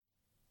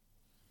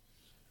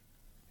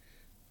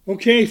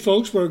Okay,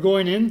 folks, we're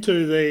going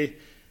into the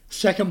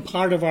second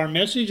part of our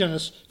message, and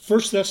it's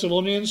 1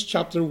 Thessalonians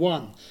chapter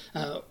 1.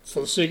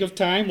 For the sake of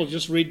time, we'll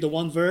just read the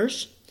one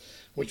verse,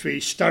 which we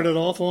started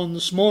off on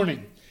this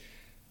morning.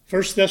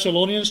 1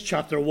 Thessalonians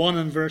chapter 1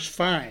 and verse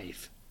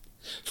 5.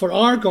 For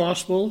our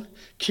gospel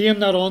came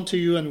not unto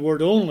you in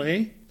word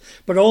only,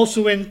 but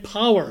also in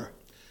power,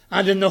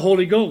 and in the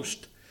Holy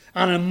Ghost,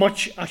 and in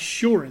much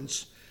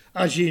assurance,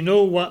 as ye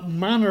know what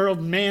manner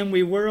of men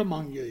we were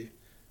among you,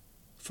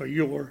 for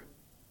your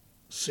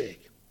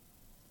sake.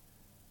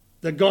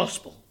 The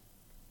gospel.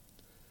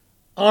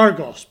 Our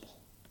gospel.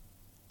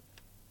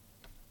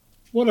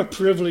 What a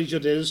privilege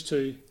it is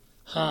to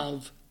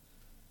have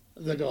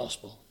the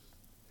gospel.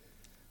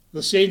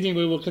 This evening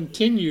we will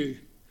continue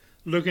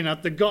looking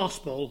at the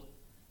gospel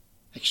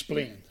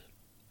explained.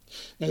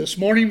 Now this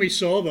morning we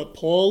saw that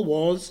Paul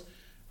was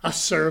a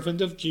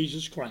servant of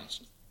Jesus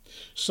Christ,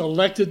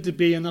 selected to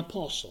be an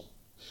apostle,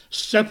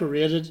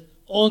 separated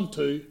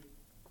unto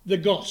the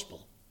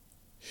gospel.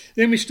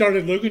 Then we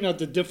started looking at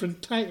the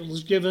different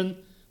titles given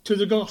to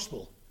the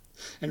gospel.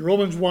 In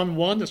Romans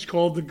 1:1 it's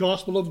called the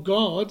gospel of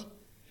God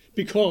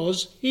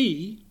because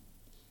he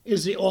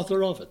is the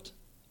author of it.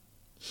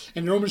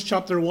 In Romans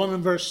chapter 1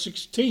 and verse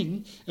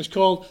 16 it's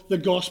called the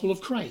gospel of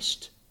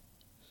Christ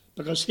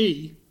because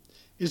he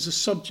is the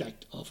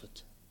subject of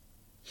it.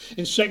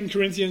 In 2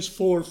 Corinthians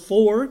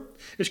 4:4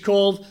 it's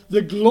called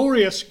the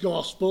glorious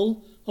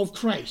gospel of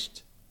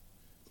Christ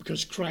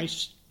because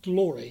Christ's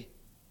glory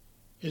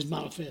is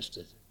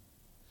manifested.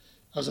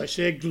 As I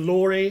say,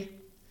 glory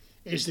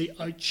is the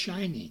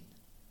outshining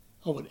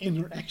of an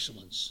inner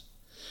excellence.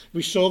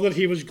 We saw that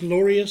he was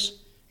glorious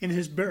in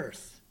his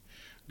birth,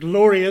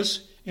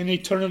 glorious in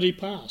eternity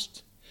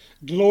past,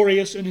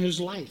 glorious in his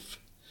life,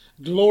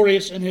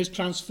 glorious in his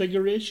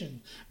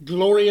transfiguration,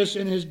 glorious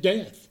in his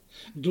death,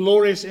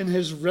 glorious in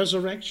his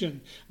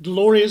resurrection,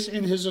 glorious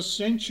in his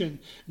ascension,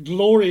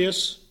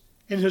 glorious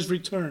in his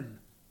return,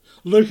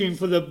 looking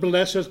for the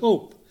blessed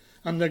hope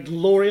and the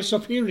glorious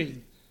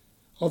appearing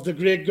of the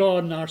great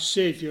God and our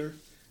Saviour,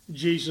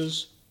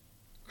 Jesus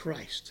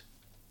Christ.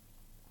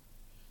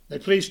 Now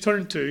please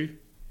turn to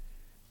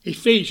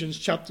Ephesians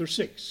chapter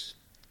 6.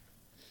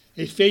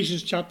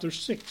 Ephesians chapter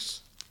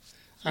 6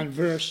 and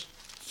verse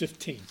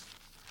 15.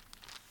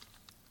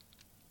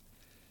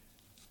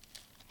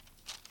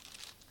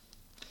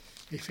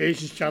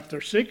 Ephesians chapter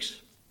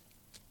 6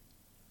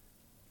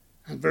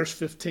 and verse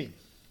 15.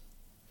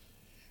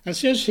 It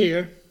says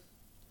here,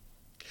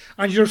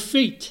 and your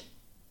feet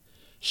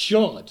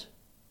shod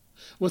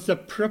with the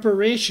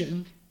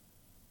preparation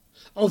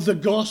of the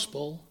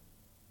gospel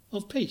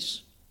of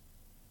peace.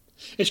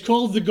 It's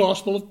called the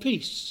gospel of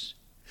peace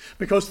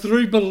because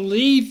through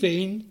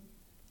believing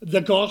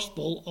the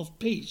gospel of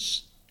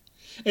peace,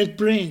 it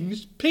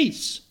brings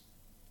peace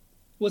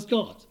with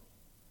God.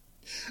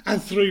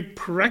 And through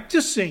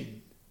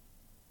practicing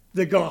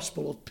the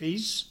gospel of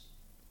peace,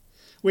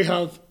 we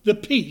have the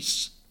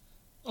peace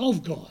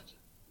of God.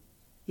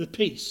 The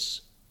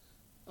peace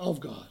of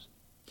God.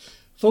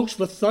 Folks,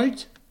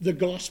 without the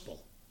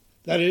gospel,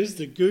 that is,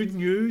 the good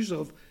news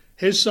of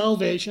his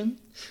salvation,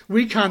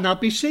 we cannot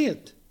be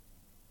saved.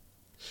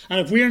 And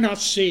if we are not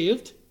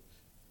saved,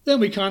 then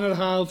we cannot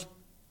have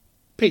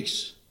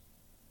peace.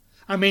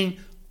 I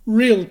mean,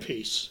 real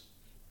peace,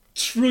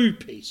 true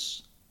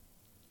peace.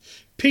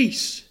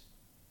 Peace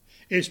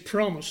is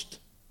promised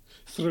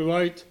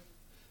throughout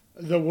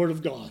the Word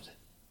of God.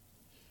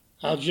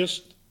 I'll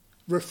just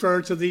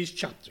refer to these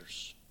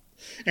chapters.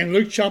 In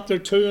Luke chapter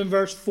 2 and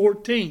verse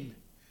 14,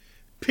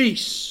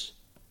 peace,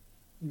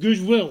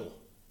 goodwill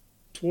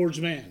towards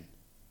men.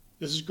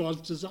 This is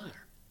God's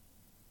desire.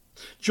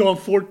 John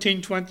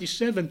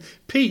 14:27,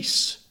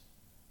 peace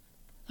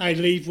I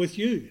leave with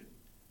you.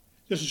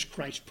 This is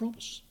Christ's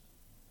promise.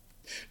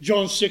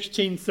 John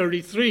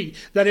 16:33,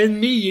 that in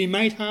me ye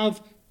might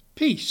have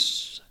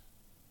peace.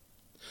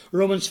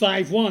 Romans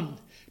 5:1,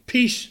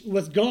 peace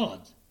with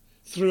God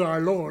through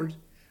our Lord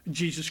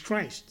Jesus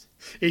Christ.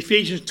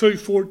 Ephesians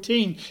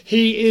 2:14,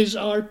 he is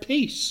our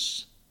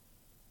peace.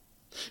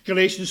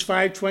 Galatians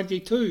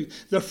 5:22,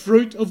 the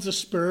fruit of the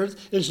Spirit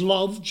is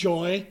love,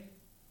 joy,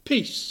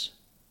 peace.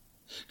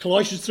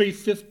 Colossians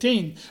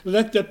 3:15,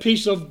 let the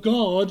peace of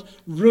God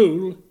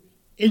rule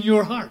in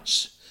your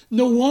hearts.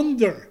 No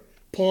wonder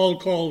Paul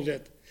called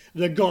it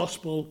the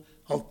gospel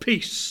of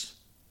peace,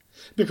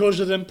 because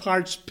it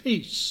imparts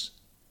peace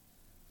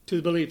to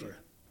the believer.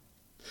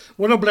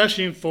 What a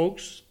blessing,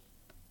 folks.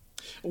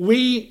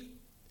 We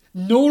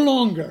no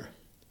longer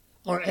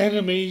are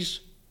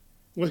enemies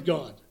with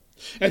God.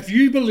 If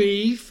you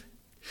believe,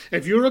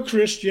 if you're a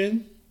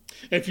Christian,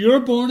 if you're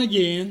born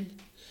again,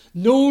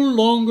 no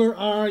longer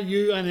are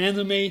you an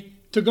enemy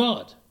to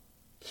God.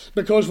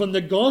 Because when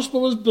the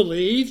gospel is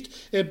believed,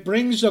 it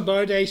brings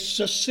about a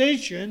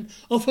cessation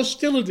of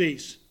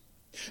hostilities.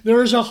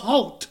 There is a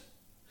halt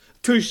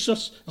to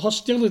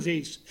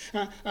hostilities.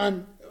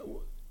 And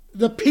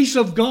the peace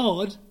of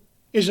God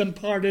is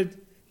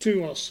imparted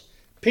to us.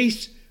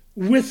 Peace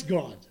with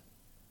God.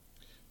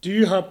 Do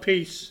you have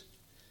peace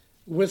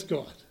with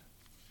God?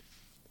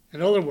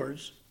 In other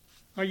words,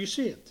 are you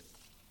saved?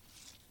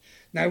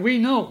 Now we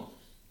know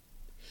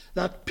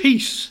that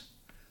peace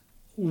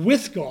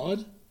with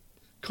God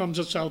comes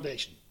at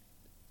salvation.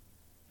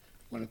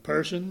 When a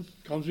person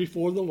comes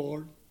before the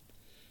Lord,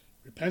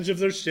 repents of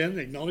their sin,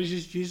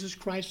 acknowledges Jesus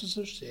Christ as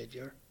their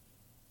Savior,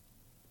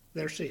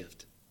 they're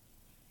saved.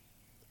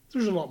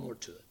 There's a lot more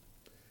to it,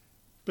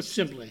 but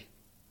simply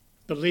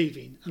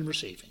believing and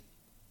receiving.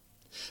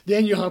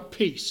 Then you have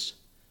peace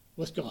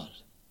with God.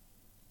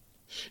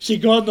 See,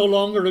 God no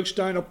longer looks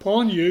down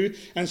upon you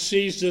and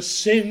sees the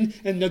sin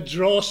and the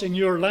dross in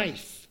your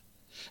life.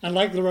 And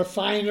like the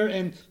refiner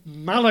in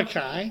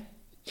Malachi,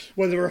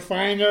 where the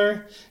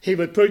refiner, he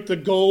would put the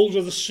gold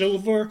or the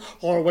silver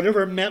or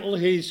whatever metal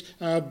he's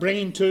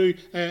bringing to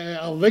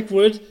a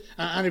liquid,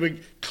 and he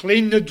would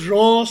clean the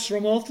dross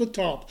from off the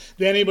top.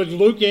 Then he would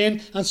look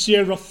in and see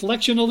a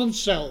reflection of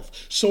himself.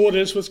 So it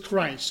is with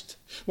Christ.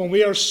 When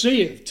we are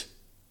saved,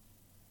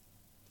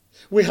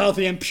 we have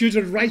the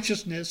imputed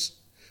righteousness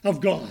of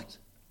God.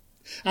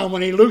 And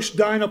when he looks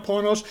down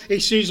upon us, he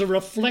sees a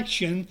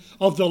reflection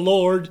of the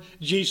Lord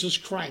Jesus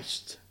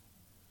Christ.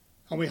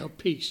 And we have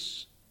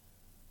peace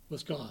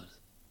with God.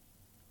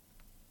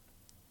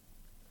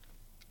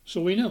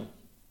 So we know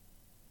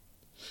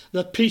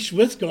that peace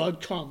with God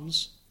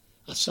comes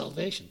at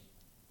salvation.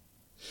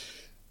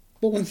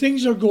 But when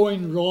things are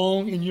going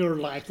wrong in your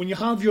life, when you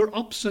have your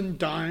ups and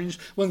downs,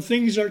 when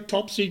things are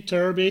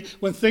topsy-turvy,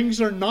 when things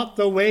are not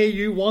the way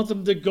you want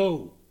them to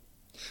go,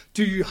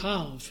 do you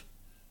have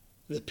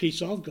the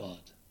peace of God?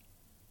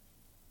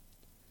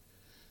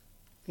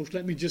 Folks,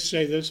 let me just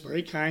say this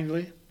very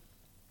kindly.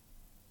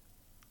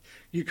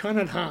 You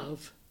cannot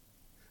have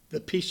the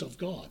peace of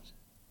God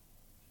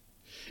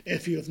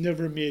if you have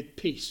never made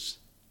peace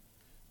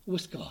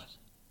with God.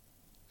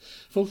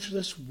 Folks,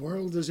 this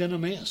world is in a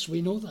mess.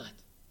 We know that.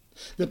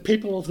 The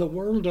people of the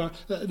world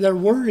they're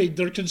worried,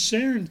 they're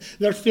concerned,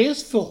 they're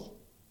faithful,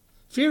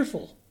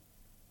 fearful.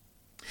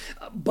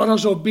 But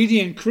as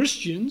obedient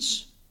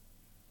Christians,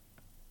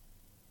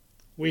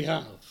 we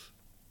have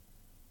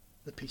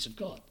the peace of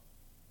God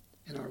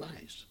in our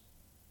lives.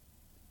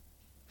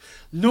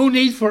 No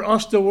need for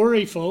us to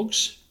worry,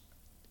 folks.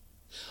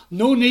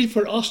 No need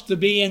for us to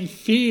be in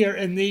fear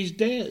in these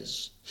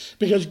days,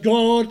 because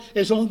God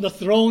is on the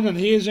throne and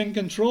he is in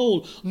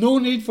control. No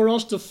need for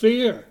us to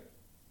fear,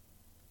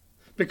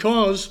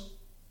 because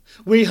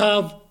we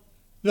have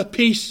the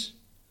peace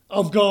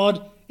of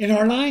God in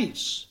our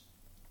lives.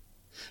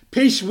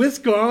 Peace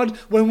with God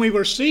when we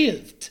were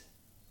saved.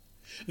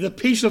 The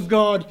peace of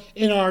God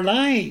in our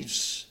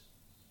lives.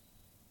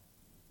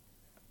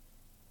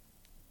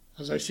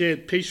 As I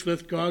said, peace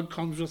with God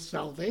comes with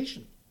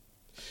salvation.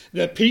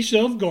 The peace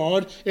of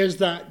God is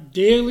that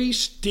daily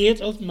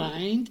state of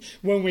mind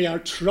when we are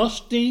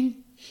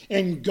trusting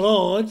in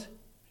God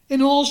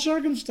in all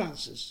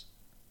circumstances.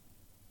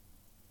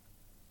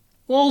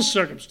 All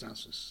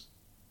circumstances.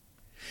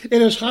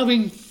 It is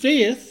having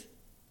faith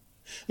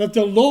that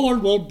the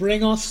Lord will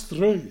bring us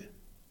through.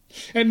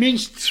 It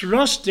means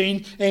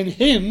trusting in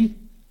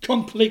him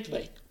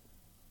completely.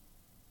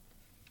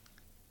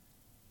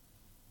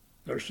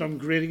 There are some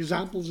great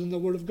examples in the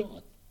Word of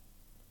God.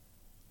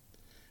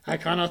 I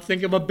cannot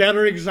think of a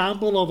better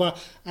example of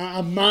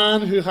a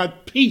man who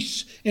had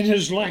peace in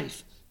his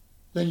life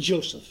than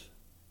Joseph.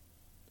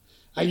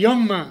 A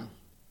young man,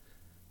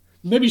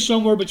 maybe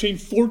somewhere between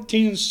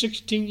 14 and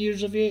 16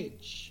 years of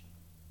age.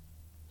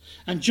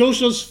 And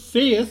Joseph's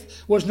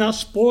faith was not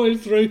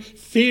spoiled through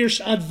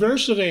fierce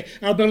adversity.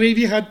 I believe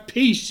he had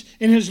peace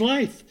in his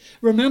life.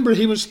 Remember,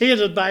 he was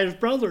hated by his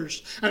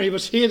brothers, and he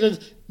was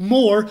hated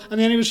more, and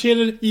then he was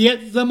hated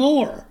yet the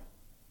more.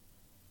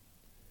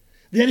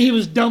 Then he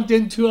was dumped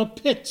into a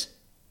pit.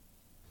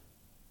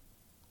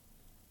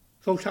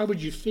 Folks, how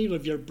would you feel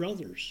if your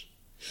brothers,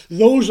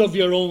 those of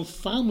your own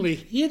family,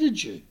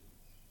 hated you?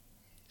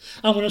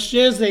 And when it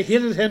says they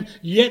hated him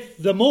yet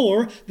the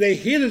more, they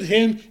hated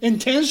him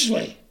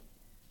intensely.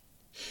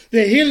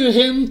 They hated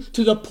him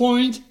to the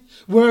point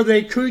where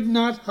they could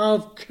not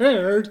have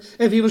cared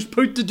if he was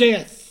put to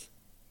death.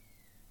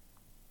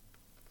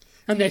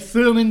 And they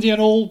threw him into an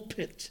old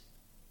pit.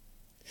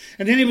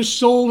 And then he was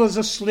sold as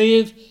a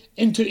slave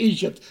into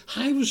Egypt.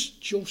 How was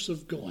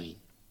Joseph going?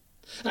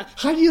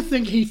 How do you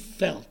think he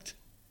felt?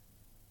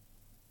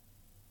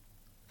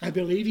 I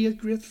believe he had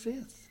great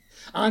faith.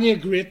 And he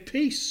had great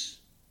peace.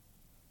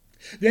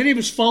 Then he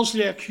was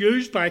falsely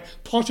accused by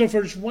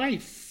Potiphar's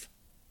wife.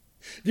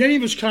 Then he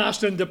was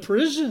cast into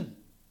prison.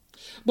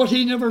 But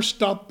he never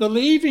stopped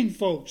believing,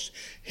 folks.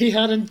 He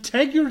had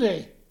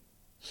integrity.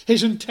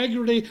 His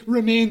integrity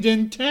remained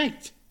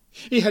intact.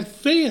 He had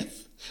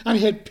faith. And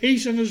he had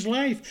peace in his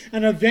life.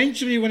 And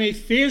eventually, when he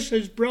faced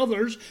his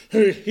brothers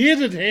who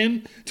hated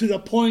him to the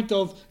point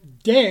of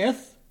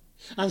death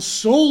and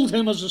sold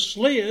him as a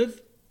slave,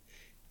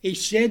 he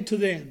said to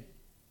them,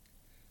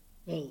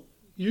 well,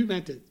 you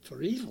meant it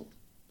for evil.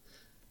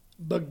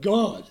 But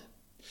God,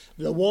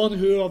 the one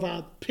who I've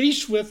had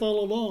peace with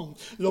all along,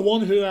 the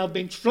one who I've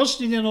been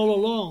trusting in all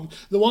along,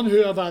 the one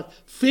who I've had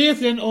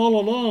faith in all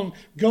along,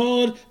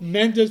 God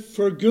meant it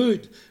for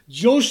good.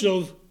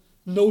 Joseph,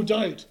 no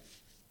doubt,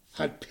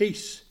 had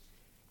peace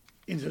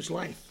in his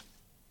life.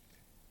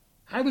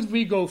 How would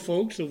we go,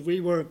 folks, if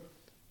we were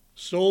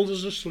sold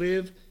as a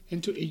slave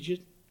into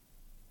Egypt?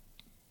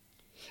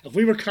 If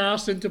we were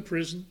cast into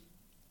prison?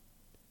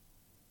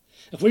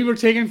 If we were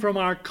taken from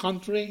our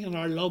country and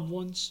our loved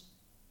ones?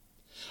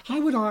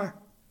 How would our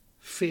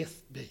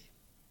faith be?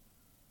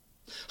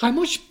 How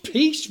much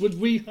peace would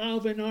we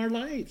have in our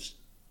lives?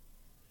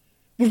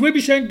 Would we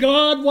be saying,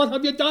 God, what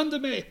have you done to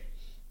me?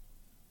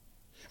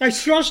 I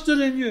trusted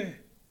in you.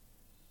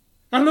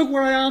 And look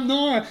where I am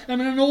now. I'm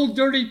in an old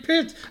dirty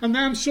pit, and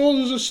now I'm sold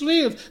as a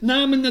slave.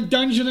 Now I'm in the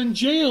dungeon and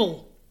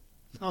jail.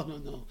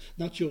 No.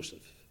 Not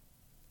Joseph.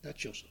 Not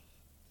Joseph.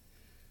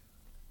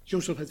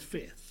 Joseph had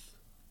faith.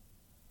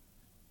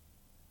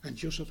 And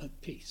Joseph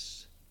had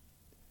peace.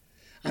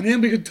 And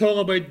then we could talk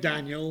about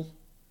Daniel.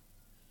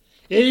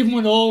 Even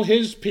when all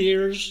his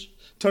peers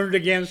turned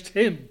against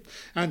him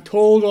and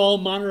told all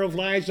manner of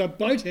lies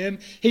about him,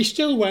 he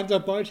still went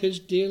about his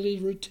daily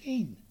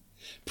routine,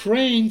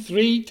 praying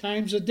 3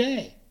 times a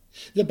day.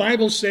 The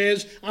Bible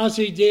says, as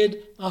he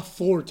did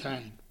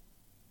aforetime.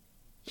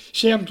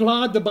 See, I'm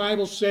glad the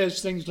Bible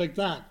says things like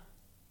that.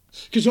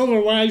 Because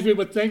otherwise we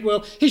would think,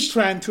 well, he's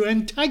trying to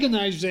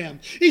antagonize them.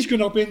 He's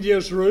going up into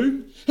his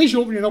room, he's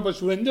opening up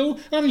his window,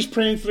 and he's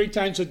praying 3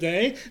 times a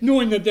day,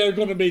 knowing that they're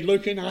going to be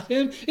looking at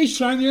him. He's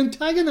trying to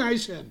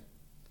antagonize him.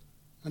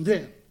 And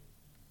then,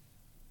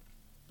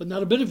 but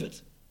not a bit of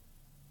it.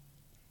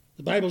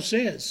 The Bible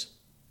says,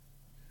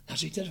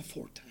 as he did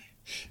aforetime.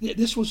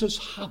 This was his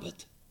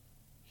habit.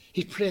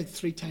 He prayed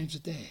 3 times a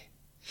day.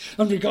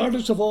 And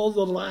regardless of all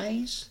the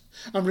lies,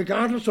 and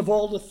regardless of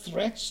all the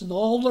threats and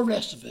all the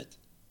rest of it,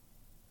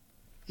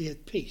 he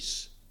had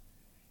peace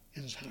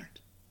in his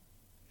heart.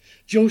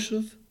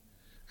 Joseph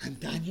and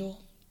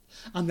Daniel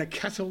and the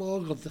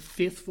catalogue of the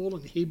faithful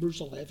in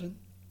Hebrews 11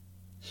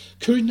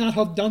 could not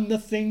have done the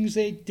things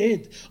they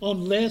did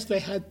unless they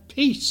had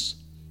peace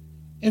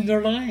in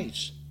their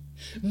lives,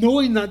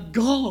 knowing that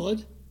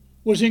God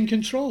was in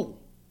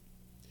control.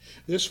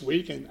 This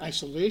week in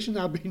isolation,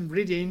 I've been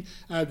reading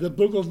the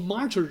Book of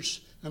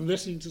Martyrs and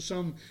listening to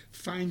some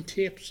fine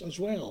tapes as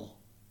well.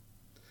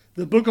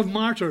 The Book of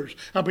Martyrs.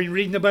 I've been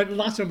reading about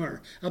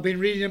Latimer. I've been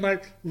reading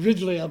about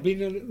Ridley. I've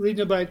been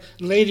reading about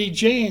Lady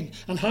Jane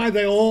and how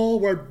they all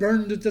were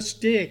burned at the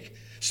stake.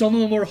 Some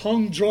of them were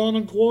hung, drawn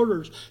in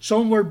quarters.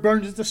 Some were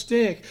burned at the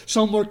stake.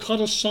 Some were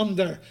cut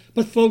asunder.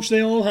 But folks,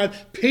 they all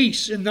had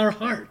peace in their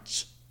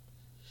hearts.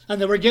 And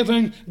they were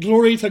giving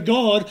glory to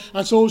God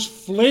as those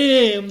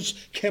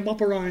flames came up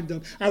around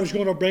them. I was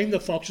going to bring the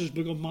Fox's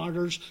Book of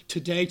Martyrs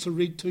today to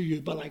read to you,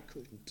 but I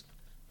couldn't.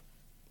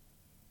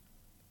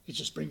 It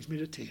just brings me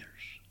to tears.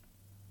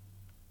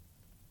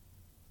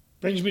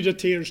 Brings me to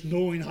tears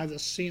knowing how the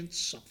saints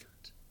suffered.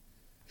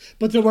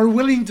 But they were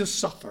willing to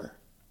suffer.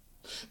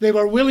 They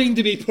were willing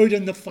to be put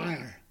in the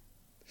fire.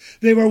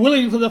 They were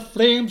willing for the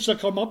flames to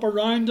come up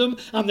around them,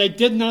 and they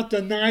did not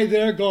deny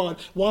their God.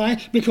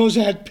 Why? Because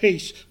they had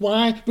peace.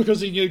 Why?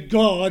 Because they knew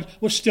God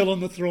was still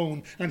on the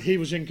throne and he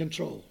was in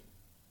control.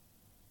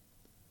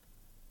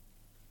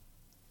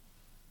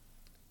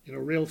 You know,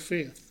 real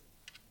faith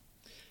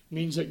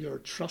means that you're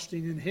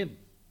trusting in him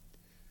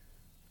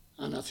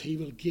and that he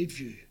will give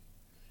you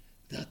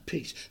that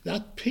peace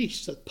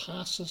that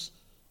passes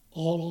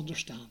all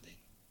understanding.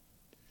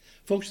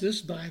 Folks,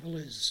 this Bible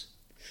is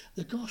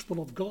the gospel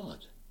of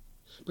God,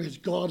 because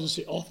God is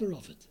the author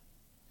of it.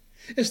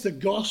 It's the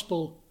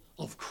gospel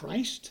of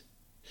Christ,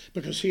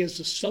 because he is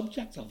the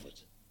subject of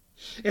it.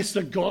 It's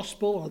the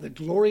gospel, or the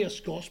glorious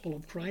gospel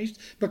of Christ,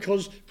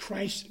 because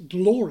Christ's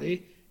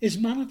glory is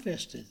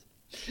manifested.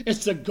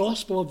 It's the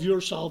gospel of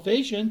your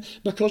salvation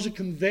because it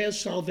conveys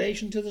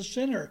salvation to the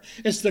sinner.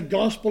 It's the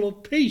gospel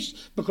of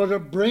peace because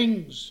it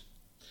brings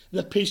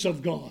the peace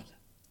of God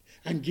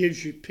and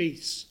gives you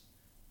peace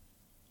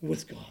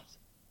with God.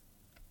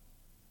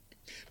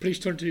 Please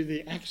turn to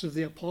the Acts of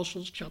the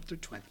Apostles, chapter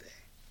 20.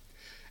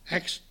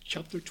 Acts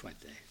chapter 20.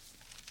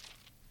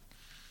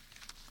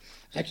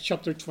 Acts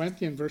chapter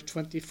 20 and verse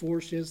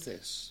 24 says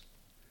this: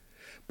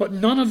 "But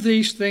none of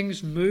these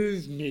things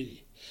move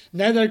me,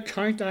 neither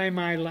count I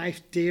my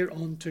life dear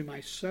unto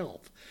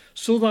myself,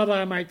 so that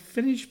I might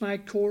finish my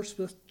course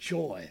with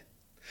joy,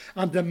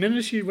 and the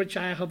ministry which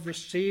I have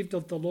received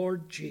of the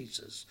Lord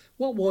Jesus."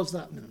 What was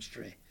that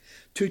ministry?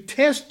 To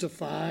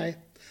testify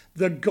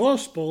the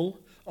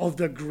gospel of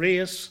the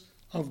grace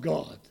of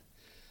God.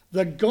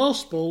 The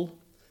gospel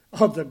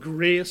of the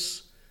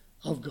grace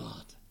of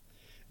God.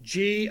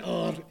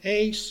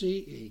 Grace,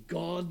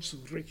 God's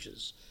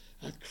riches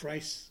at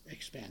Christ's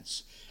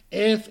expense.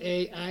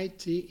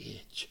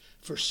 Faith,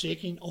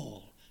 forsaking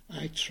all,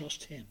 I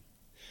trust him.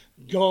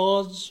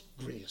 God's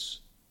grace.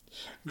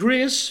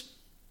 Grace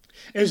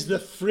is the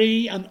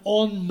free and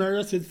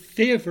unmerited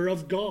favour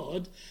of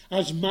God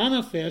as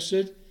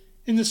manifested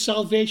in the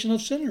salvation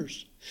of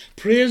sinners.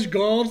 Praise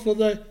God for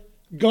the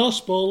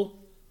gospel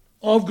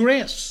of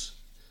grace.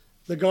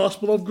 The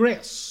gospel of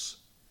grace.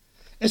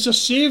 It's a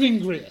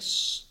saving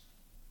grace.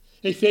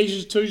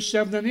 Ephesians 2,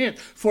 7 and 8.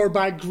 For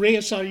by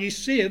grace are ye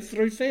saved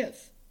through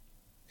faith.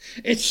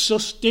 It's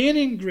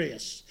sustaining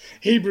grace.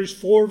 Hebrews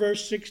 4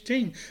 verse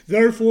 16.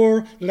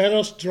 Therefore, let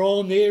us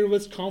draw near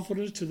with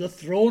confidence to the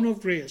throne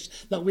of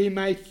grace, that we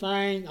may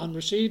find and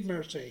receive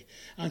mercy,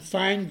 and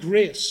find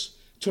grace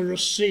to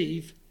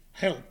receive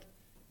help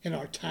in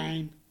our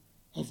time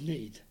of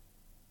need.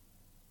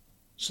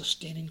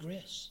 Sustaining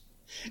grace.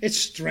 It's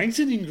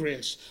strengthening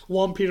grace.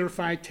 1 Peter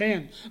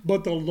 5:10.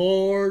 But the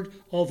Lord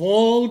of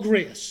all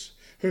grace,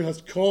 who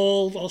hath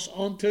called us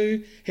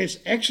unto his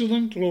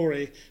excellent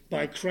glory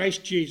by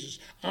Christ Jesus,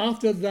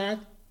 after that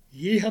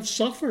ye have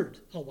suffered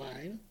a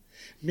while,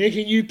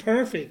 making you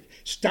perfect,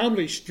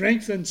 establish,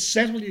 strengthen,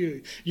 settle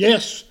you.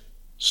 Yes,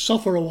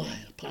 suffer a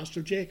while.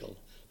 Pastor Jacob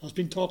has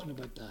been talking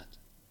about that.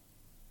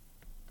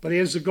 But he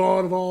is the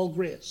God of all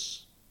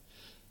grace.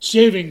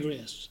 Saving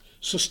grace,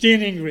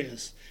 sustaining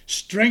grace,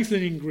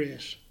 strengthening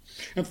grace.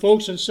 And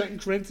folks, in 2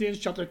 Corinthians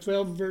chapter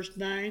 12 verse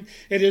 9,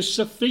 it is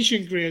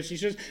sufficient grace. He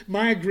says,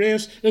 my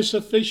grace is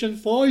sufficient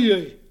for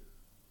you.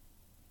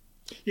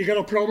 You got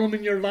a problem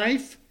in your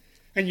life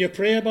and you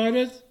pray about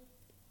it?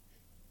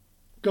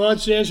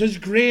 God says his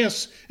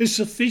grace is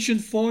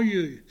sufficient for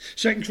you.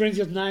 2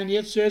 Corinthians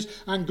 9:8 says,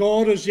 and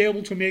God is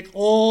able to make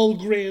all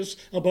grace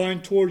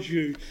abound towards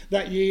you,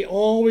 that ye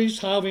always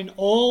having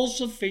all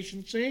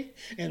sufficiency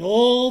in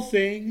all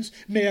things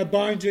may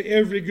abound to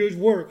every good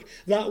work.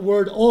 That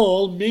word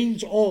all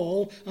means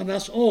all, and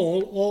that's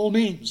all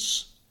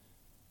means.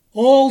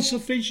 All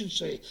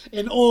sufficiency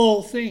in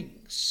all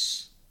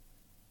things.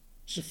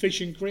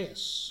 Sufficient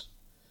grace.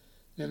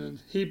 And in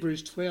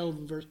Hebrews 12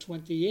 and verse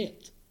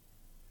 28,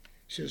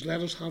 it says,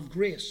 let us have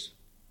grace,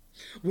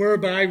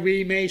 whereby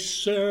we may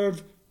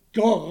serve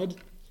God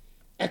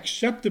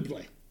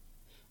acceptably,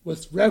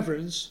 with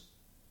reverence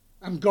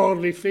and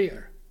godly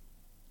fear.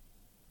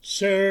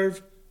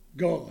 Serve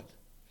God.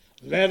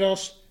 Let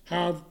us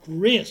have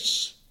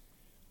grace,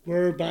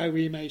 whereby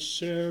we may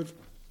serve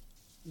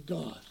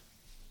God.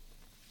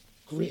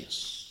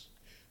 Grace.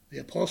 The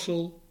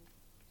Apostle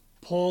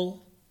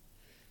Paul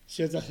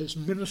said that his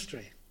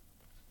ministry,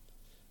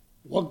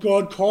 what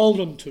God called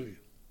him to,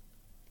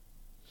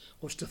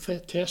 was to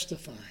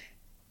testify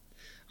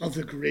of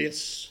the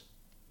grace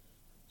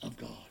of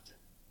God,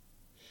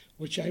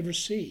 which I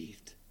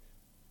received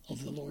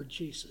of the Lord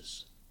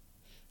Jesus,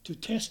 to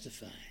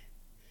testify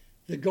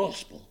the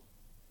gospel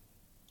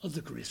of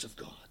the grace of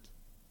God.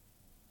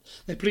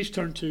 Now please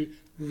turn to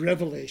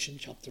Revelation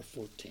chapter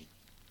 14.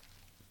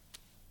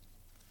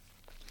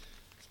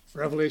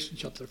 Revelation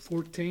chapter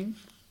 14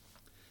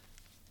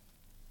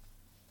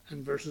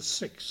 and verses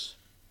 6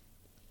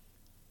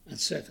 and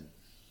 7.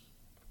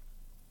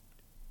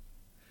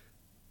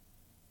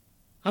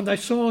 And I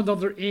saw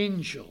another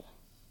angel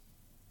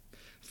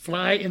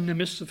fly in the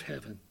midst of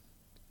heaven,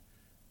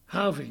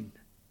 having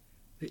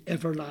the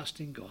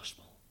everlasting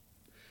gospel,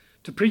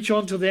 to preach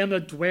unto them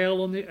that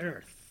dwell on the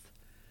earth,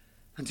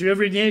 and to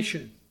every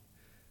nation,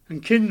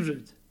 and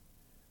kindred,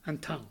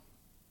 and tongue,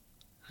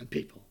 and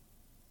people,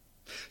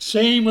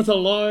 saying with a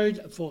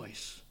loud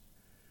voice,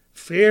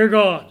 fear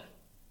God,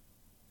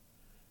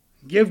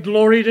 give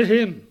glory to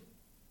him,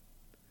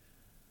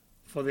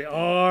 for the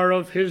hour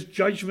of his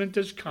judgment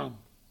is come.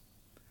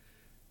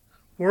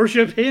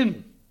 Worship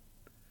him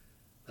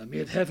that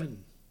made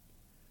heaven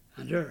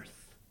and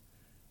earth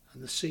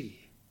and the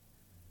sea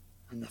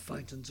and the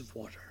fountains of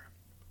water.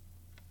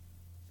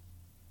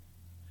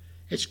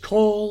 It's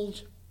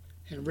called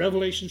in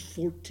Revelation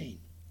 14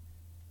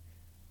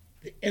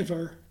 the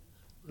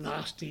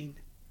everlasting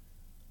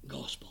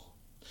gospel.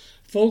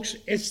 Folks,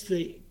 it's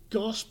the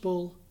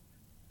gospel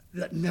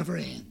that never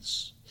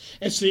ends.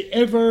 It's the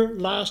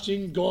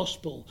everlasting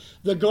gospel.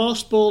 The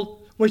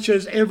gospel which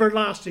is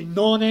everlasting,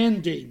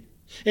 non-ending.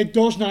 It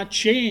does not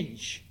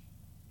change.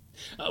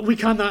 We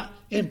cannot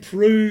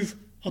improve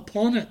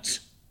upon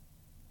it.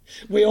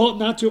 We ought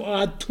not to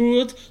add to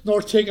it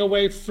nor take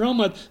away from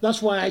it.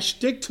 That's why I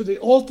stick to the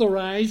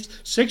authorized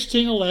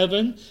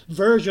 1611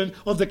 version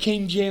of the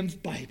King James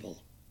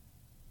Bible.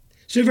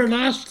 It's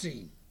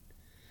everlasting.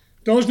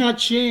 Does not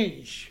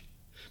change.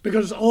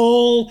 Because it's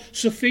all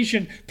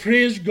sufficient.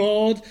 Praise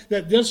God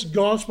that this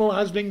gospel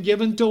has been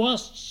given to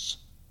us.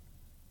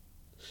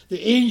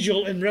 The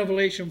angel in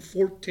Revelation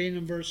 14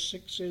 and verse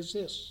 6 says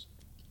this.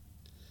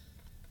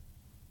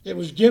 It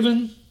was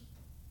given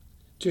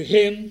to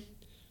him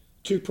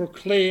to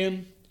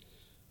proclaim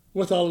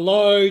with a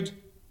loud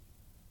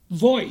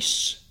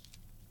voice.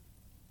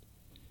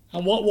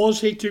 And what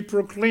was he to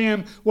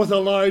proclaim with a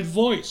loud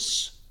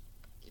voice?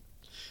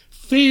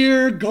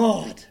 Fear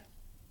God.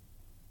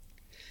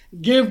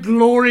 Give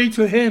glory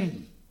to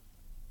him.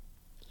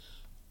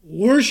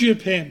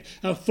 Worship him.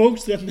 And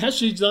folks, the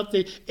message that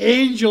the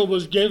angel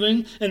was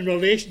giving in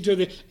relation to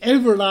the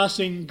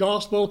everlasting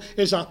gospel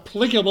is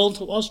applicable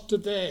to us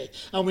today.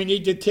 And we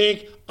need to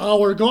take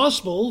our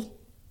gospel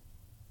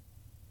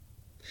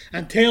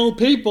and tell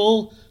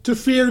people to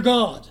fear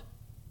God.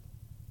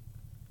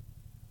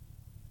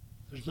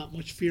 There's not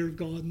much fear of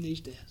God in these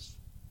days.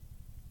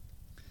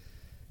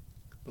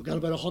 We've got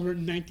about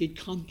 190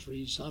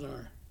 countries that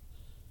are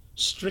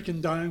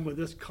stricken down with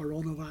this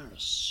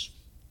coronavirus.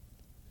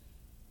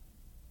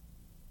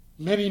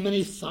 Many,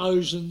 many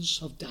thousands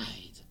have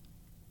died.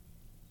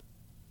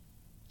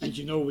 And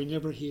we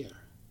never hear,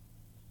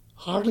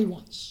 hardly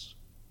once,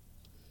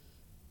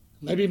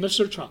 maybe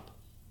Mr. Trump,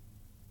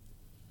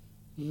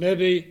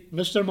 maybe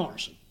Mr.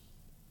 Morrison,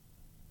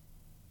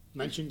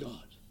 mention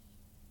God.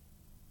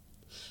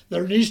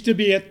 There needs to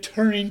be a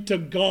turning to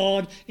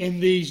God in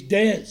these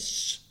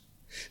days.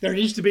 There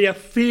needs to be a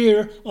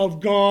fear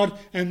of God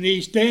in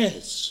these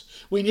days.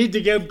 We need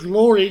to give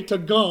glory to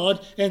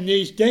God in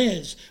these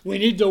days. We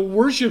need to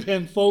worship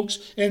Him,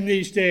 folks, in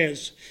these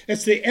days.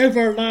 It's the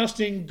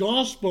everlasting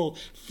gospel.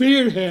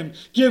 Fear Him.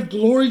 Give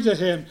glory to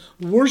Him.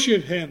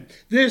 Worship Him.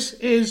 This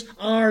is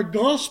our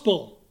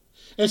gospel.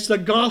 It's the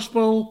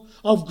gospel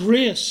of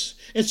grace.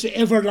 It's the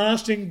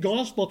everlasting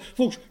gospel.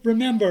 Folks,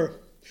 remember,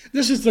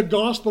 this is the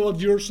gospel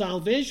of your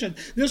salvation.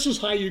 This is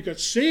how you got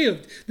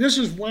saved. This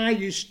is why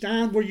you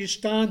stand where you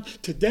stand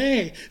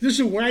today. This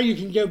is why you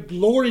can give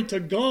glory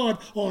to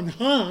God on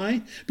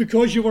high,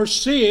 because you were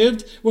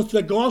saved with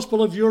the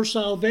gospel of your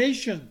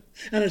salvation.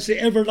 And it's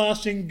the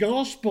everlasting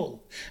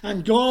gospel.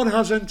 And God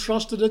has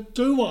entrusted it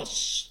to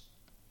us.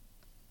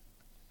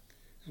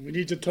 And we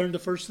need to turn to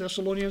 1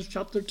 Thessalonians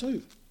chapter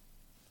 2.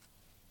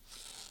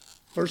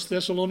 1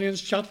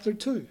 Thessalonians chapter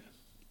 2.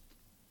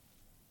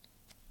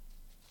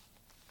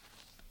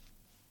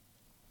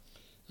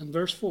 And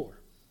verse 4.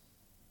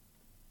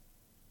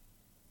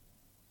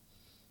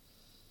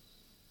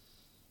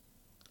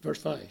 Verse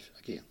 5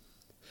 again.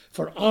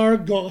 For our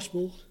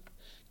gospel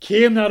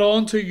came not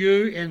unto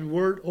you in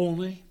word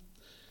only,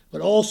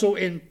 but also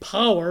in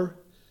power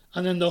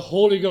and in the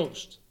Holy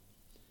Ghost.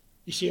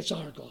 You see, it's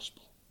our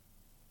gospel.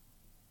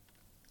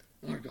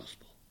 Our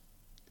gospel.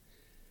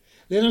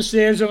 Then it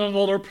says in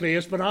another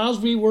place, but as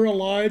we were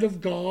allowed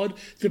of God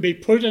to be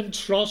put in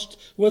trust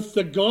with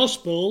the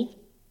gospel,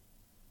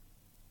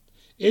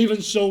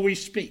 even so we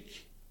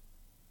speak.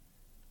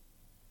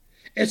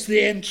 It's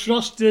the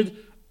entrusted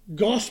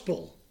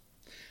gospel.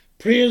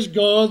 Praise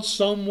God,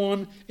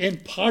 someone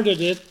imparted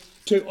it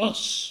to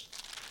us.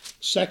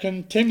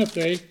 2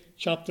 Timothy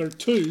chapter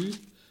 2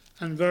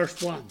 and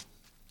verse 1.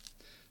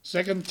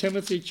 2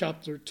 Timothy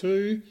chapter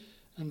 2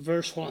 and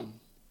verse 1.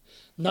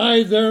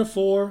 Now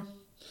therefore,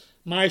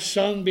 my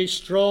son, be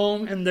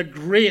strong in the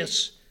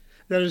grace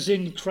that is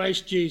in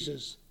Christ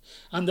Jesus.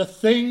 And the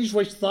things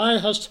which thou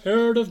hast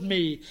heard of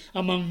me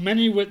among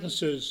many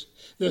witnesses,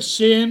 the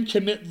same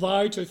commit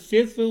thou to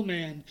faithful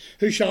men,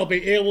 who shall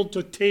be able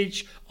to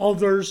teach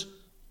others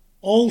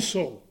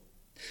also.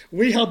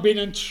 We have been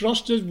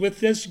entrusted with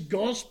this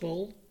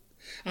gospel,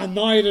 and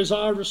now it is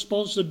our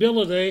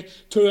responsibility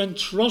to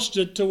entrust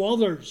it to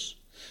others.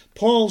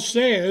 Paul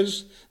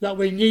says that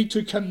we need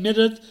to commit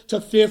it to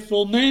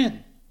faithful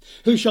men,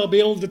 who shall be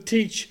able to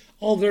teach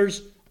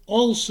others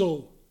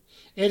also.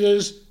 It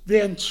is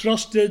the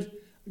entrusted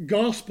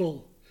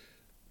gospel.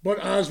 But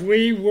as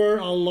we were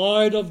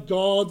allowed of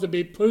God to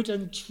be put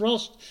in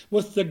trust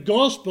with the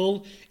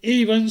gospel,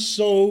 even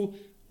so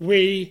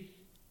we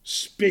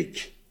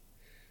speak.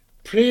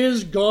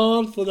 Praise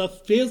God for the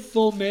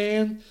faithful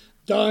men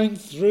down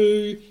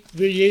through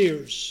the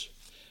years.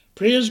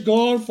 Praise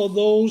God for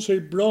those who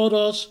brought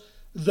us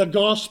the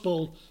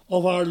gospel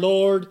of our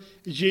Lord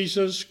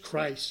Jesus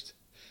Christ.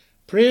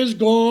 Praise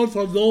God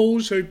for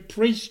those who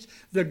preached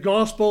the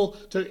gospel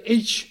to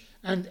each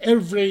and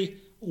every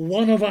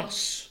one of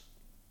us.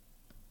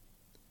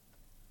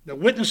 The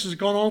witness has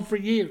gone on for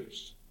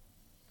years.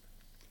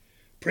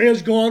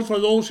 Praise God for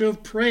those who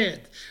have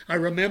prayed. I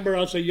remember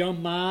as a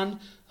young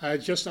man,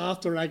 just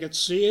after I got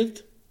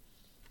saved,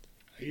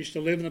 I used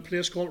to live in a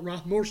place called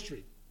Rathmore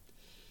Street.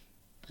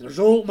 And there's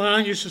an old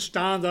man used to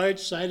stand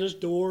outside his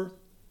door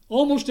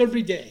almost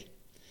every day.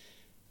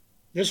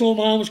 This old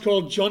man was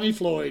called Johnny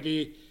Floyd.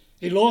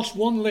 He lost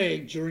one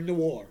leg during the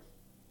war.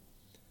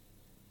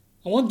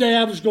 And one day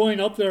I was going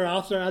up there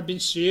after I'd been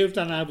saved,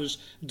 and I was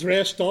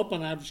dressed up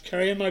and I was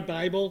carrying my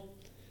Bible.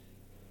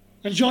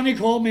 And Johnny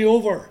called me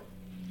over.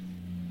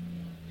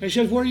 He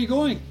said, "Where are you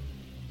going?"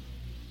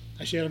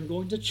 I said, "I'm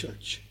going to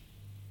church."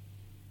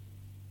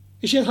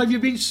 He said, "Have you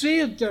been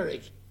saved,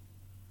 Derek?"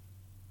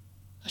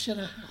 I said,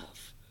 "I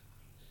have."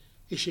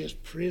 He says,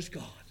 "Praise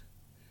God.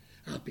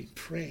 I've been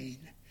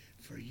praying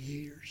for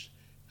years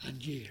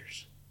and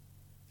years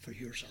for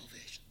your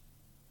salvation."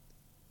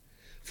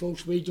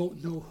 Folks, we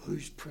don't know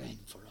who's praying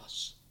for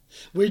us.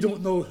 We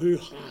don't know who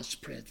has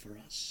prayed for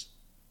us.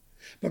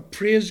 But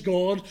praise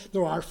God,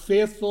 there are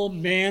faithful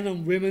men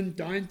and women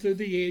down through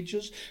the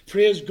ages.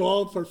 Praise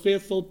God for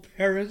faithful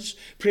parents.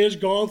 Praise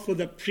God for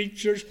the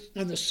preachers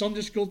and the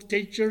Sunday school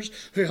teachers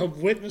who have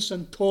witnessed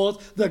and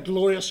taught the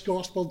glorious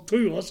gospel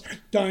to us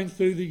down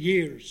through the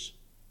years.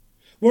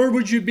 Where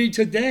would you be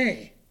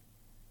today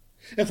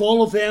if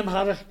all of them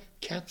had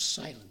kept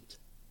silent?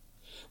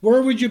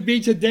 Where would you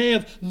be today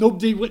if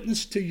nobody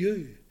witnessed to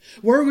you?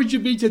 Where would you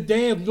be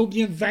today if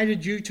nobody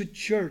invited you to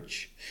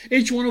church?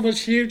 Each one of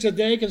us here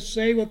today can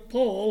say with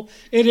Paul,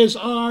 it is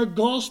our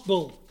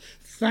gospel.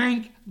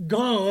 Thank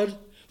God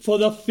for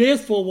the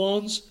faithful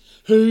ones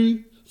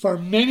who, for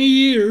many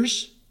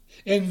years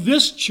in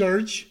this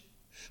church,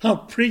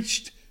 have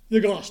preached the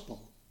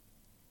gospel.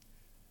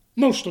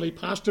 mostly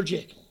Pastor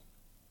Jekyll.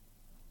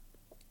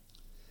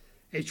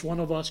 Each one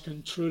of us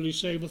can truly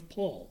say with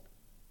Paul,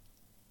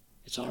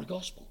 it's our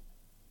gospel.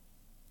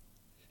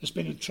 It's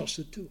been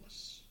entrusted to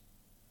us.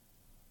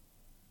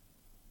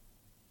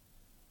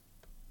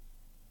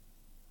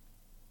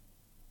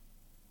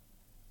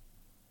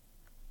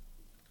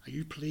 Are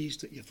you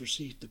pleased that you've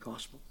received the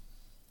gospel?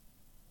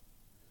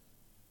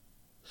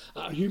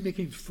 Are you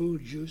making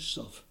full use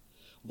of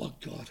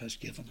what God has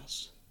given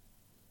us?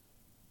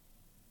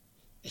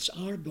 It's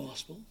our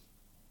gospel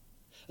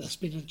that's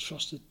been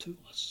entrusted to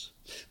us.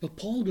 But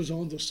Paul goes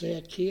on to say,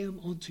 it came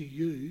unto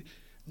you,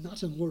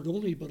 not in word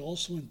only, but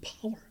also in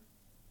power.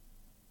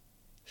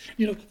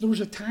 You know, there was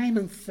a time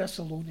in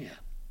Thessalonica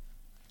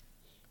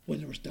when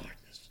there was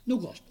darkness, no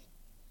gospel.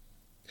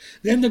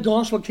 Then the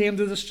gospel came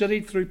to the city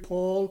through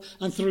Paul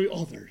and through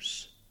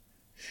others.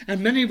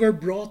 And many were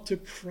brought to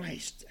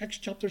Christ. Acts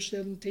chapter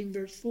 17,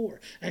 verse 4.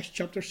 Acts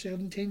chapter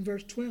 17,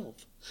 verse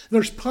 12.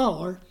 There's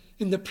power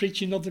in the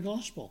preaching of the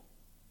gospel.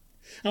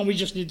 And we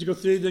just need to go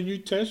through the New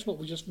Testament.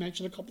 We just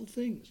mentioned a couple of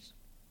things.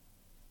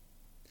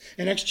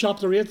 In Acts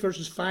chapter 8,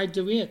 verses 5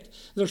 to 8,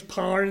 there's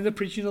power in the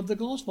preaching of the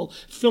gospel.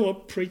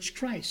 Philip preached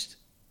Christ.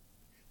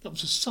 That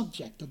was the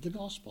subject of the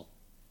gospel.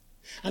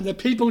 And the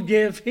people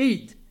gave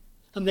heed,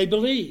 and they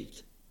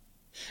believed.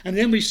 And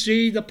then we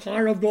see the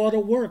power of God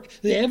at work,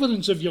 the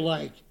evidence, if you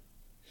like.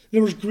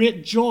 There was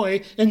great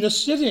joy in the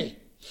city.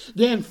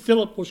 Then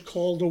Philip was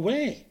called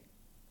away,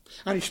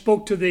 and he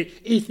spoke to the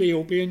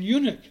Ethiopian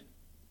eunuch.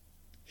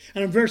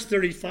 And in verse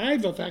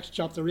 35 of Acts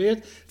chapter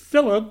 8,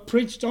 Philip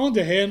preached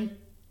unto him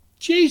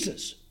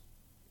Jesus,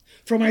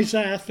 from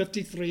Isaiah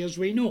 53 as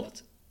we know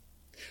it.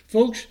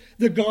 Folks,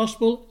 the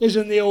gospel is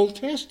in the Old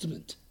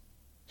Testament.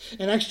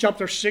 In Acts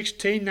chapter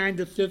 16, 9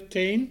 to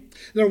 15,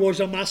 there was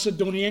a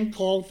Macedonian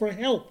call for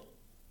help.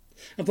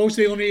 And folks,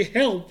 the only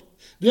help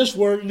this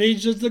world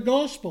needs is the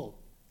gospel.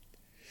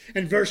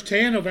 In verse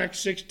 10 of Acts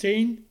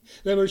 16,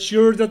 they were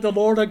sure that the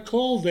Lord had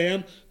called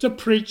them to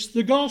preach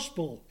the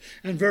gospel.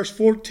 And verse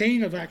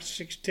 14 of Acts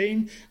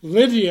 16,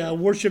 Lydia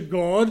worshipped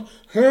God,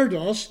 heard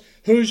us,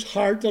 whose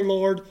heart the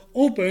Lord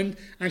opened,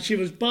 and she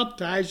was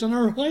baptized in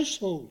her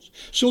households.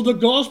 So the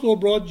gospel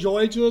brought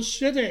joy to a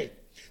city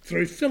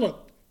through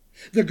Philip.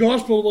 The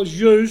gospel was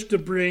used to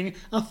bring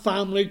a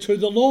family to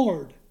the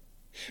Lord.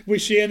 We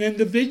see an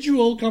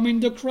individual coming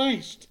to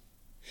Christ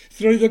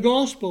through the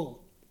gospel.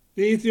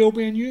 The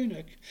Ethiopian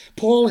eunuch,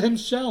 Paul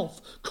himself,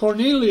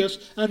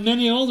 Cornelius, and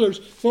many others.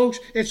 Folks,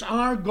 it's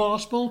our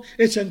gospel.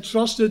 It's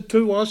entrusted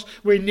to us.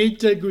 We need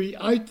to go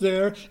out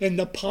there in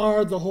the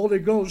power of the Holy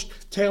Ghost,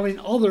 telling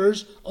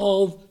others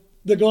of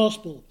the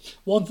gospel.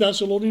 1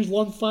 Thessalonians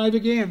 1:5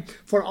 again.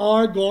 For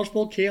our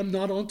gospel came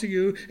not unto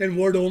you in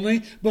word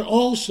only, but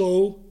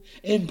also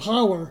in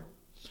power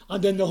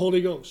and in the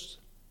Holy Ghost.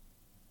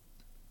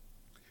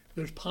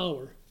 There's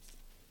power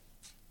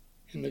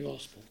in the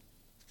gospel.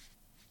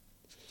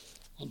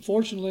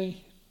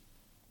 Unfortunately,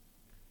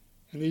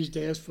 in these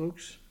days,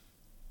 folks,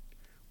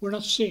 we're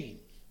not seeing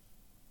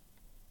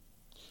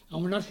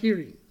and we're not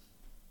hearing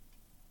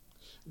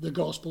the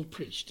gospel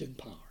preached in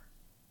power.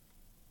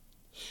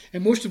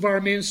 In most of our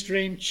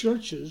mainstream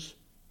churches,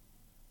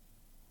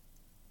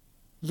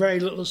 very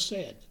little is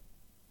said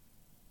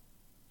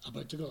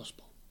about the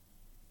gospel,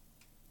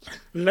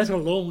 let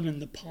alone in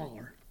the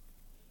power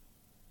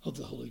of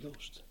the Holy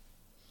Ghost.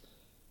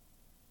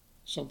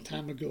 Some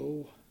time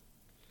ago,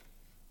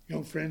 a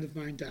young friend of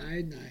mine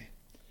died, and I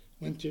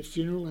went to a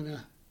funeral in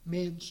a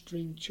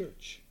mainstream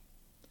church,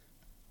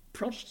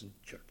 Protestant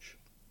church.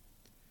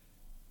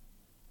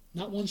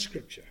 Not one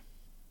scripture,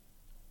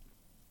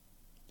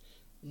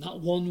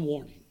 not one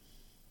warning,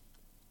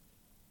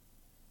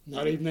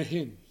 not even a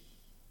hymn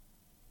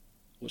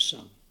was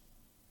sung.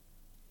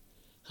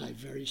 How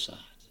very sad.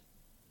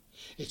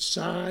 It's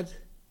sad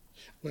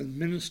when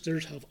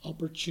ministers have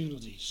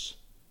opportunities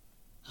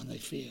and they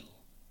fail.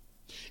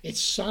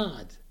 It's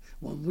sad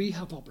when we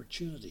have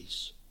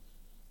opportunities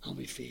and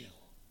we fail.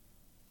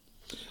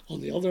 On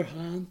the other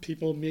hand,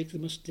 people make the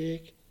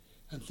mistake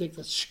and think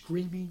that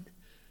screaming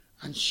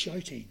and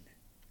shouting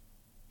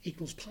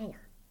equals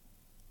power.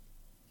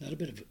 Not a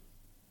bit of it.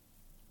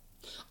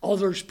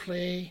 Others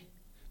play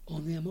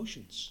on the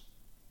emotions.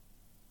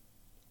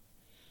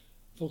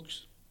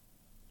 Folks,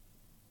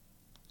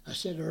 I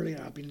said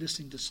earlier I've been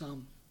listening to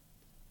some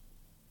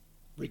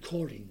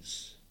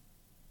recordings.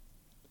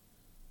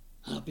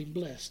 I've been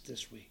blessed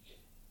this week.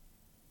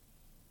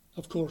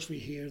 Of course, we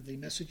hear the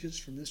messages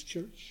from this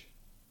church,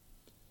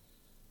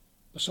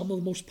 but some of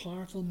the most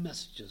powerful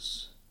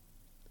messages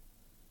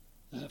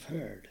I've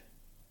heard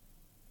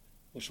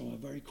was from a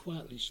very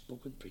quietly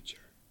spoken preacher.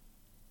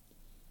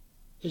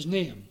 His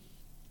name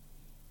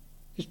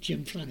is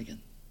Jim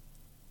Flanagan.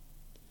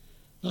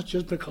 Not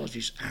just because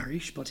he's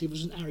Irish, but he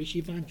was an Irish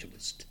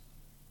evangelist.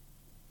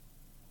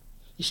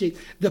 You see,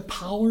 the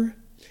power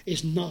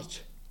is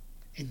not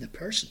in the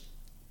person.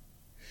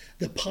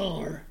 The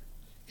power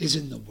is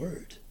in the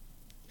Word.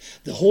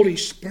 The Holy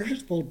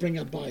Spirit will bring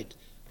about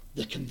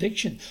the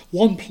conviction.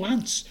 One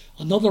plants,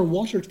 another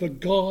waters, but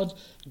God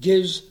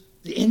gives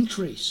the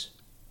increase.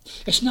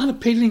 It's not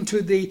appealing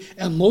to the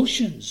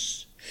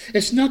emotions.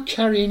 It's not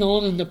carrying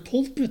on in the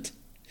pulpit.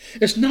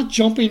 It's not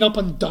jumping up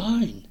and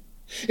down.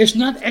 It's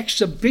not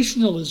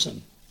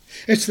exhibitionalism.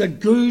 It's the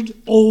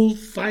good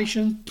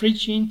old-fashioned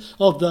preaching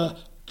of the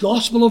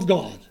gospel of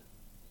God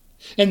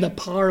in the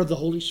power of the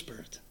Holy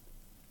Spirit.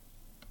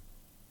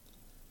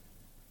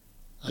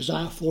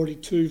 Isaiah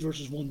 42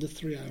 verses 1 to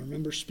 3. I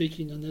remember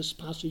speaking on this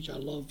passage. I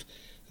love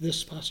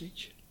this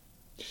passage.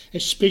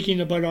 It's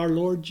speaking about our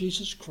Lord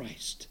Jesus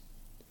Christ.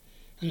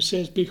 And it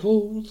says,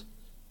 "Behold,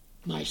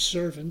 my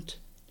servant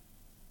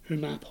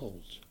whom I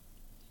uphold,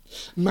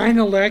 mine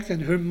elect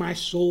in whom my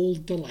soul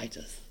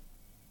delighteth.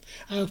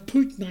 I have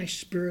put my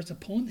spirit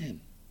upon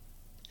him.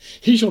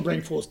 He shall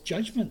bring forth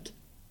judgment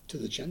to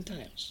the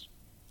Gentiles.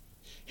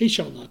 He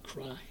shall not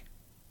cry,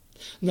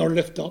 nor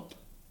lift up,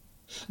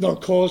 nor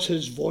cause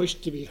his voice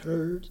to be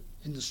heard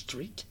in the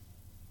street.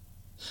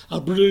 A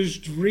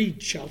bruised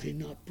reed shall he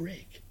not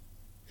break,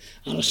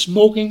 and a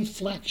smoking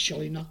flax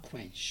shall he not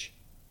quench.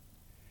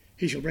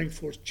 He shall bring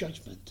forth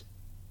judgment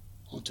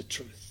unto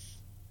truth."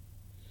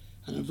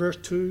 And in verse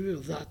 2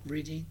 of that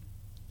reading,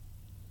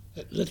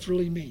 it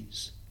literally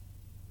means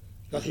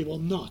that he will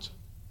not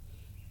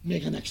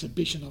make an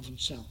exhibition of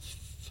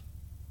himself.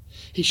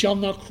 He shall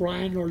not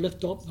cry nor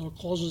lift up nor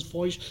cause his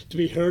voice to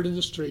be heard in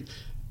the street.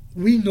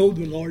 We know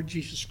the Lord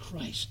Jesus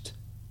Christ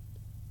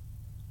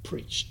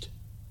preached,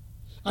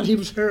 and he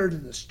was heard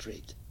in the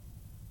street.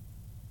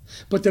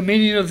 But the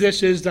meaning of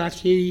this is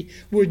that he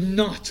would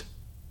not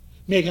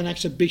make an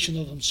exhibition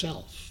of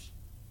himself.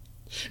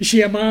 You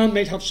see, a man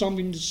might have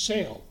something to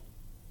sell.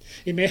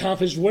 He may have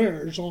his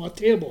wares on a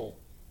table,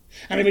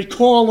 and he would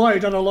call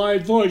out in a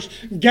loud voice,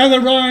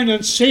 "Gather round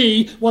and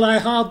see what I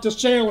have to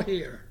sell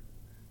here."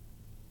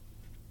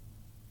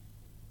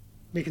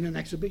 Making an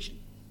exhibition.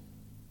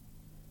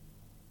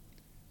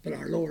 But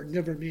our Lord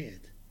never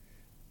made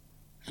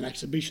an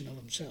exhibition of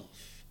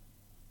himself.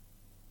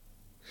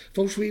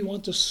 Folks, we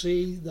want to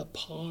see the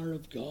power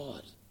of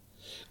God.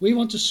 We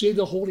want to see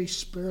the Holy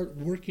Spirit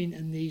working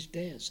in these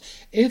days.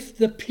 If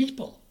the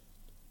people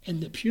in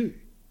the pew,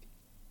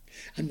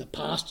 and the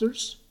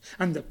pastors,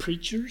 and the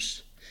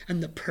preachers,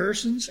 and the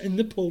persons in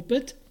the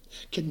pulpit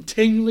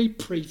continually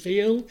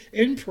prevail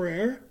in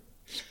prayer,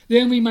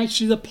 then we might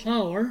see the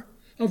power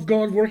of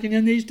God working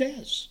in these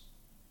days.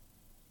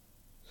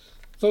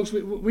 Folks,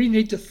 we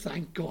need to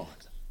thank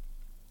God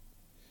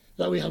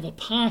that we have a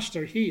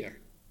pastor here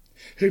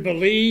who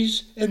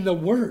believes in the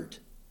Word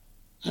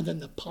and in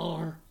the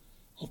power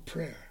of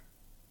prayer.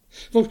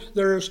 Folks,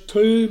 there is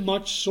too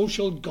much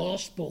social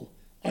gospel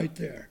out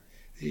there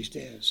these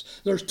days.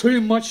 There's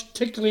too much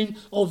tickling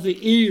of the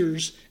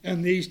ears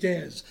in these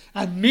days.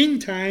 And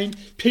meantime,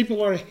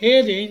 people are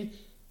heading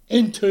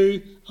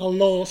into a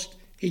lost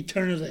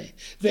eternity.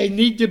 They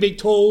need to be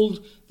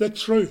told the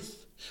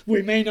truth.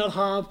 We may not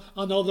have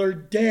another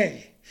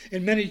day.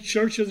 In many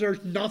churches,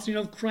 there's nothing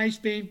of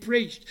Christ being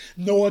preached.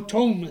 No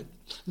atonement,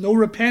 no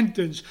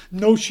repentance,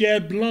 no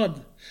shed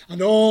blood,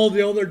 and all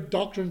the other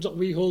doctrines that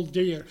we hold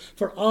dear.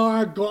 For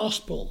our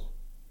gospel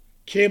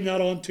came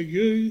not unto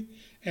you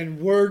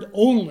in word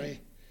only,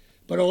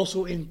 but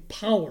also in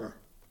power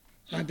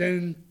and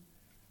in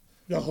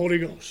the Holy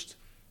Ghost.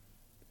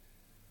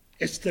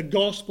 It's the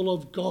gospel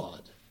of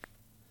God,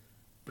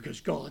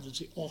 because God is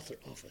the author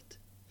of it.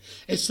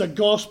 It's the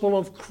gospel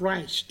of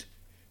Christ,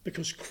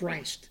 because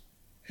Christ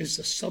is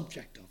the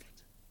subject of it.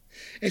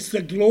 It's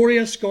the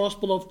glorious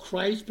gospel of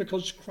Christ,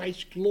 because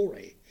Christ's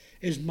glory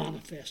is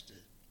manifested.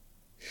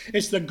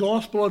 It's the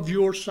gospel of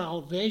your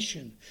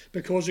salvation,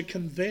 because it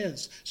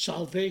conveys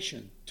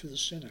salvation to the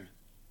sinner.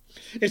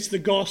 It's the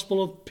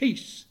gospel of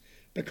peace,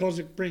 because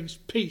it brings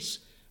peace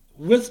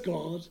with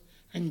God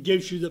and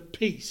gives you the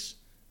peace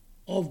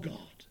of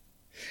God.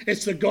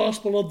 It's the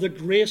gospel of the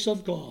grace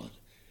of God,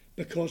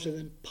 because it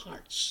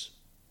imparts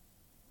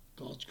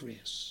God's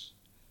grace.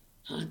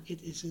 And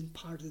it is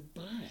imparted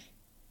by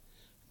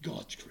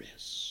God's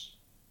grace.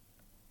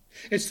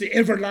 It's the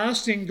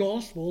everlasting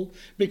gospel,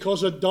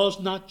 because it does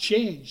not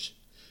change.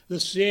 The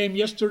same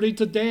yesterday,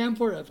 today, and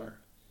forever.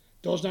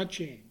 Does not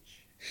change.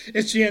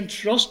 It's the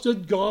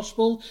entrusted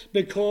gospel,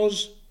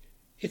 because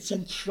it's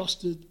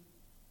entrusted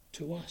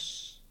to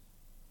us.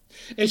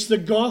 It's the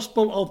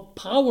gospel of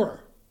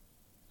power,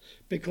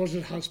 because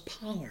it has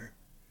power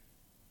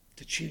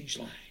to change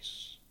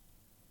lives.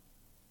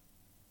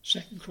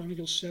 2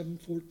 Chronicles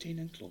 7:14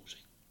 in closing.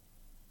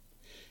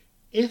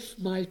 If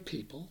my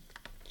people,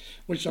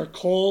 which are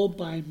called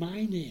by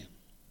my name,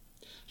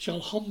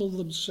 shall humble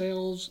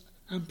themselves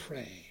and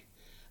pray,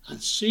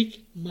 and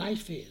seek my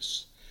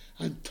face,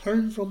 and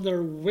turn from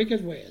their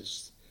wicked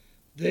ways,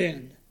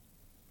 then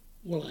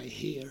will I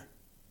hear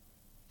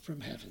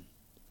from heaven.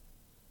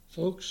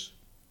 Folks,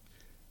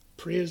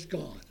 praise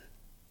God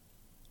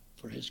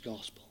for his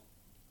gospel.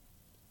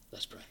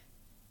 Let's pray.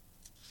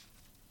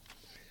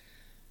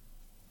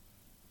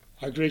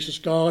 Our gracious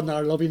God and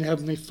our loving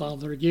Heavenly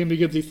Father, again we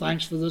give thee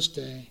thanks for this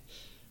day.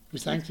 We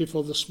thank you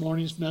for this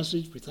morning's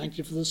message. We thank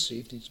you for this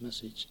evening's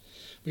message.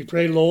 We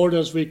pray, Lord,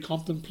 as we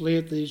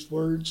contemplate these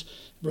words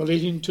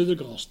relating to the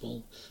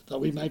gospel, that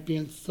we might be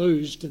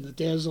enthused in the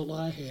days that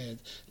lie ahead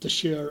to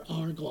share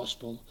our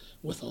gospel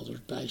with others.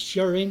 By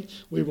sharing,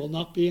 we will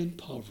not be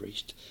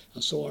impoverished.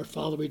 And so, our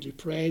Father, we do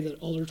pray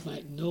that others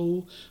might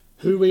know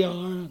who we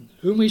are and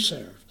whom we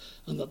serve,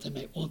 and that they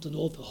might want to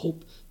know the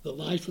hope that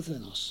lies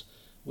within us.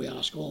 We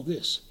ask all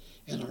this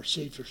in our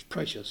Saviour's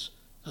precious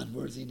and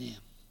worthy name.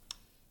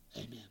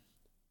 Amen.